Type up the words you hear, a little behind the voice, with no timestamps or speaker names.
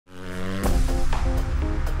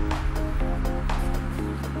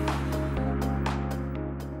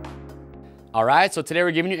All right, so today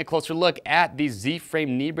we're giving you a closer look at the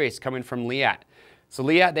Z-frame knee brace coming from Leatt. So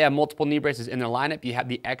Leatt, they have multiple knee braces in their lineup. You have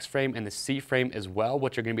the X-frame and the C-frame as well,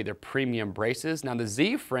 which are going to be their premium braces. Now the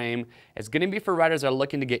Z-frame is going to be for riders that are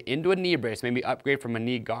looking to get into a knee brace, maybe upgrade from a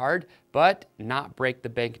knee guard, but not break the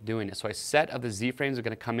bank doing it. So a set of the Z-frames are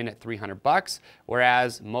going to come in at $300,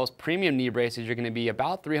 whereas most premium knee braces are going to be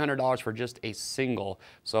about $300 for just a single.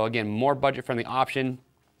 So again, more budget-friendly option,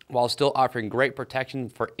 while still offering great protection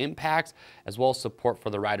for impacts as well as support for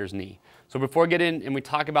the rider's knee. So before we get in and we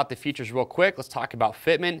talk about the features real quick, let's talk about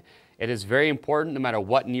fitment. It is very important, no matter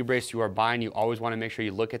what knee brace you are buying, you always want to make sure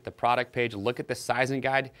you look at the product page, look at the sizing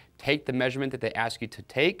guide, take the measurement that they ask you to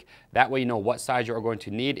take. That way you know what size you are going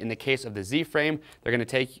to need. In the case of the Z-frame, they're going to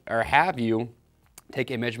take or have you take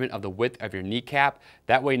a measurement of the width of your kneecap.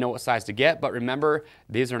 That way you know what size to get. But remember,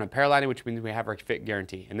 these are in a pair lining, which means we have our fit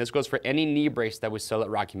guarantee. And this goes for any knee brace that we sell at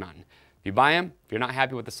Rocky Mountain. If you buy them, if you're not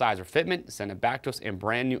happy with the size or fitment, send it back to us in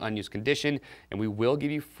brand new unused condition, and we will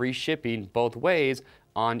give you free shipping both ways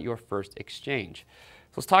on your first exchange.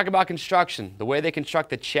 So let's talk about construction. The way they construct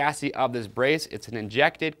the chassis of this brace, it's an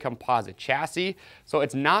injected composite chassis, so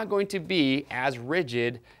it's not going to be as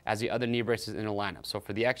rigid as the other knee braces in the lineup. So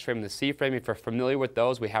for the X-frame and the C-frame, if you're familiar with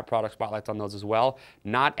those, we have product spotlights on those as well.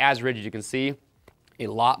 Not as rigid. You can see a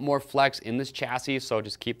lot more flex in this chassis, so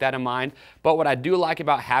just keep that in mind. But what I do like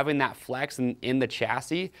about having that flex in the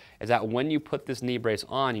chassis is that when you put this knee brace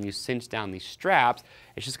on and you cinch down these straps,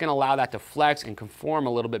 it's just going to allow that to flex and conform a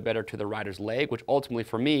little bit better to the rider's leg, which ultimately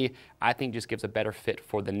for me, I think just gives a better fit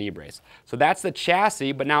for the knee brace. So that's the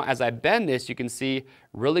chassis, but now as I bend this, you can see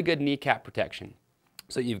really good kneecap protection.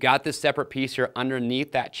 So you've got this separate piece here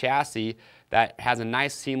underneath that chassis that has a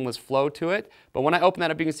nice seamless flow to it. But when I open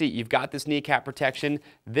that up, you can see you've got this kneecap protection.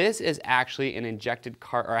 This is actually an injected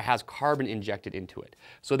or has carbon injected into it.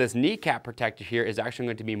 So this kneecap protector here is actually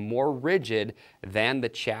going to be more rigid than the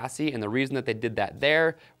chassis. And the reason that they did that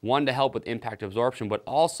there, one, to help with impact absorption, but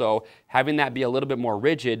also having that be a little bit more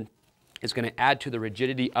rigid is going to add to the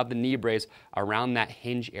rigidity of the knee brace around that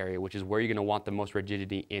hinge area, which is where you're going to want the most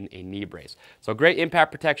rigidity in a knee brace. So great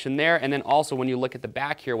impact protection there. And then also when you look at the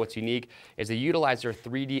back here, what's unique is they utilize their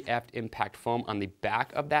 3D impact foam on the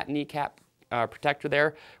back of that kneecap protector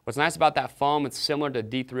there. What's nice about that foam, it's similar to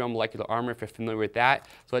D3O molecular armor if you're familiar with that.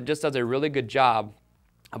 So it just does a really good job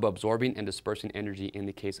of absorbing and dispersing energy in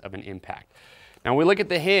the case of an impact. Now when we look at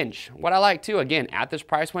the hinge, what I like too, again, at this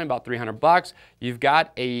price point, about $300, you've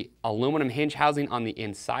got a aluminum hinge housing on the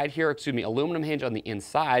inside here, aluminum hinge on the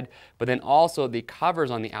inside, but then also the covers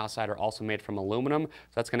on the outside are also made from aluminum,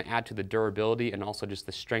 so that's going to add to the durability and also just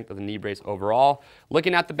the strength of the knee brace overall.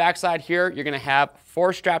 Looking at the backside here, you're going to have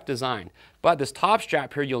 4-strap design, but this top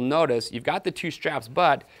strap here, you'll notice you've got the 2 straps,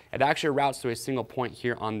 but it actually routes to a single point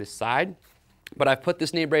here on this side. But I've put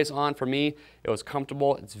this knee brace on. For me, it was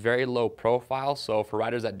comfortable. It's very low profile, so for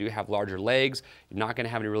riders that do have larger legs, you're not going to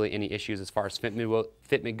have any issues as far as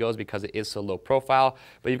fitment goes because it is so low profile.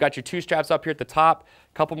 But you've got your 2 straps up here at the top,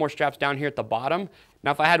 a couple more straps down here at the bottom.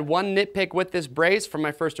 Now, if I had one nitpick with this brace from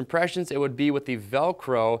my first impressions, it would be with the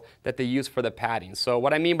Velcro that they use for the padding. So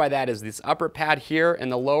what I mean by that is this upper pad here and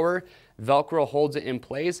the lower, Velcro holds it in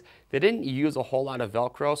place. They didn't use a whole lot of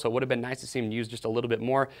Velcro, so it would have been nice to see them use just a little bit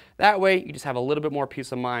more. That way, you just have a little bit more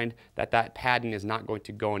peace of mind that that padding is not going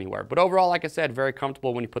to go anywhere. But overall, like I said, very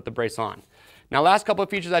comfortable when you put the brace on. Now, last couple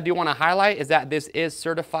of features I do want to highlight is that this is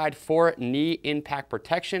certified for knee impact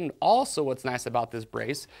protection. Also, what's nice about this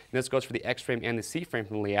brace, and this goes for the X-frame and the C-frame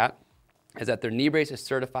from Leatt, is that their knee brace is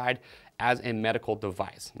certified as a medical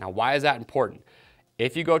device. Now, why is that important?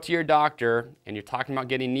 If you go to your doctor and you're talking about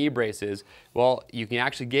getting knee braces, well, you can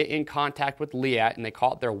actually get in contact with Leatt, and they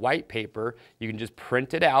call it their white paper. You can just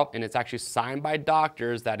print it out, and it's actually signed by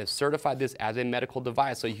doctors that have certified this as a medical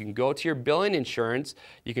device. So you can go to your billing insurance,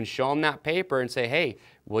 you can show them that paper and say, hey,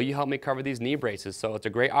 will you help me cover these knee braces? So it's a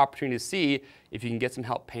great opportunity to see if you can get some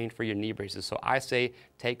help paying for your knee braces. So I say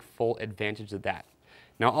take full advantage of that.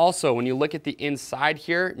 Now also, when you look at the inside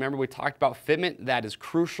here, remember we talked about fitment, that is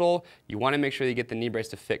crucial. You want to make sure you get the knee brace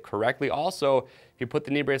to fit correctly. Also, if you put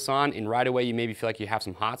the knee brace on and right away you maybe feel like you have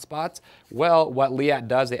some hot spots, well, what Leatt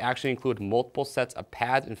does, they actually include multiple sets of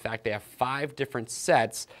pads. In fact, they have 5 different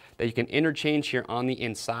sets that you can interchange here on the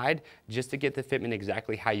inside just to get the fitment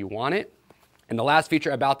exactly how you want it. And the last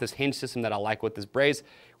feature about this hinge system that I like with this brace,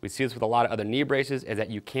 we see this with a lot of other knee braces, is that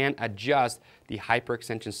you can adjust the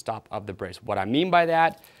hyperextension stop of the brace. What I mean by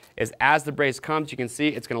that is as the brace comes, you can see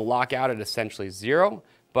it's going to lock out at essentially 0,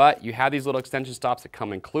 but you have these little extension stops that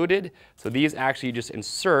come included. So these actually you just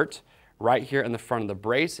insert right here in the front of the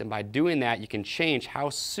brace, and by doing that, you can change how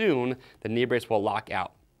soon the knee brace will lock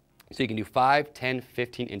out. So you can do 5, 10,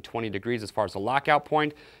 15, and 20 degrees as far as the lockout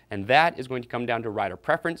point, and that is going to come down to rider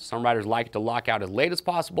preference. Some riders like to lock out as late as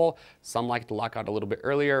possible. Some like to lock out a little bit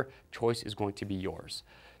earlier. Choice is going to be yours.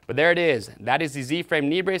 But there it is. That is the Z-frame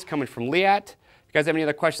knee brace coming from Leatt. If you guys have any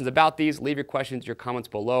other questions about these, leave your questions, your comments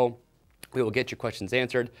below. We will get your questions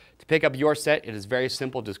answered. To pick up your set, it is very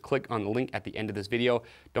simple. Just click on the link at the end of this video.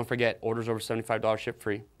 Don't forget, orders over $75 ship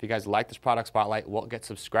free. If you guys like this product spotlight, well, get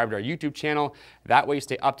subscribed to our YouTube channel. That way you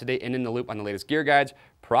stay up to date and in the loop on the latest gear guides,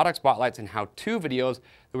 product spotlights, and how-to videos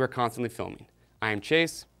that we're constantly filming. I am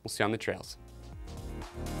Chase. We'll see you on the trails.